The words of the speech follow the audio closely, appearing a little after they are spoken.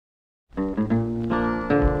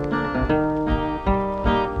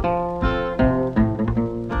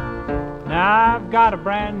got a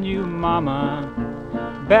brand new mama,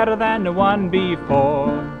 better than the one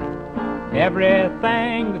before.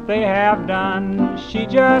 Everything that they have done, she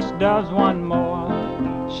just does one more.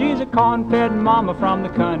 She's a corn-fed mama from the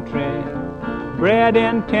country, bred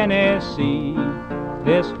in Tennessee.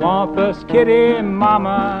 This Wampus kitty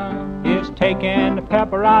mama is taking the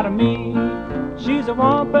pepper out of me. She's a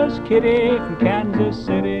Wampus kitty from Kansas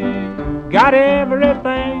City, got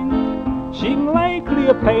everything. She can lay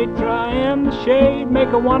Cleopatra in the shade, make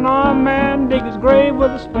a one-armed man dig his grave with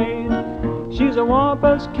a spade. She's a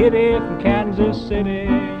Wampus kitty from Kansas City,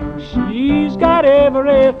 she's got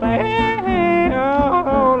everything.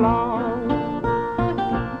 Oh, Lord.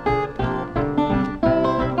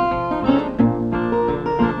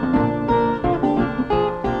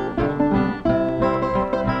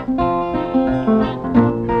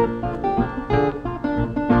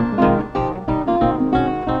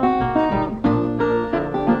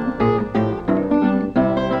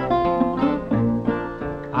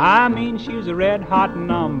 I mean, she's a red-hot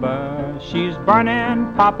number, she's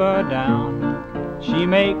burning Papa down. She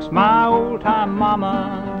makes my old-time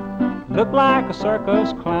mama look like a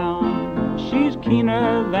circus clown. She's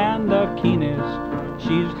keener than the keenest,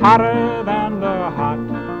 she's hotter than the hot.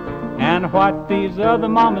 And what these other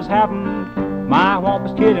mamas haven't, my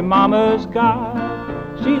Wampus kitty mama's got.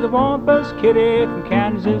 She's a Wampus kitty from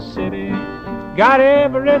Kansas City, got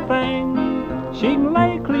everything. She can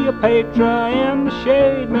lay Cleopatra in the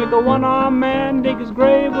shade, make a one-armed man dig his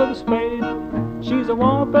grave with a spade. She's a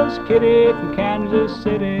Wampus kitty from Kansas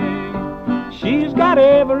City, she's got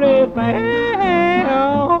everything.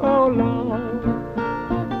 Oh, Lord.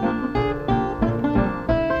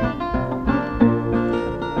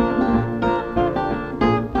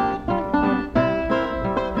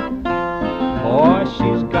 Boy,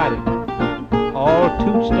 she's got it, all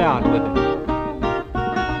toothed out with it.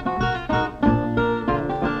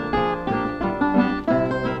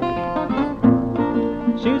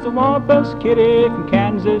 She's a Wampus kitty from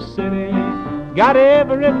Kansas City, got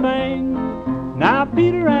everything. Now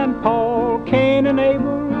Peter and Paul, Cain and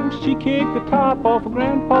Abel, she kicked the top off of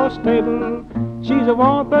Grandpa's table. She's a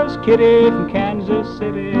Wampus kitty from Kansas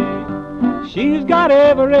City, she's got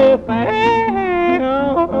everything.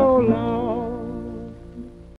 Oh, Lord.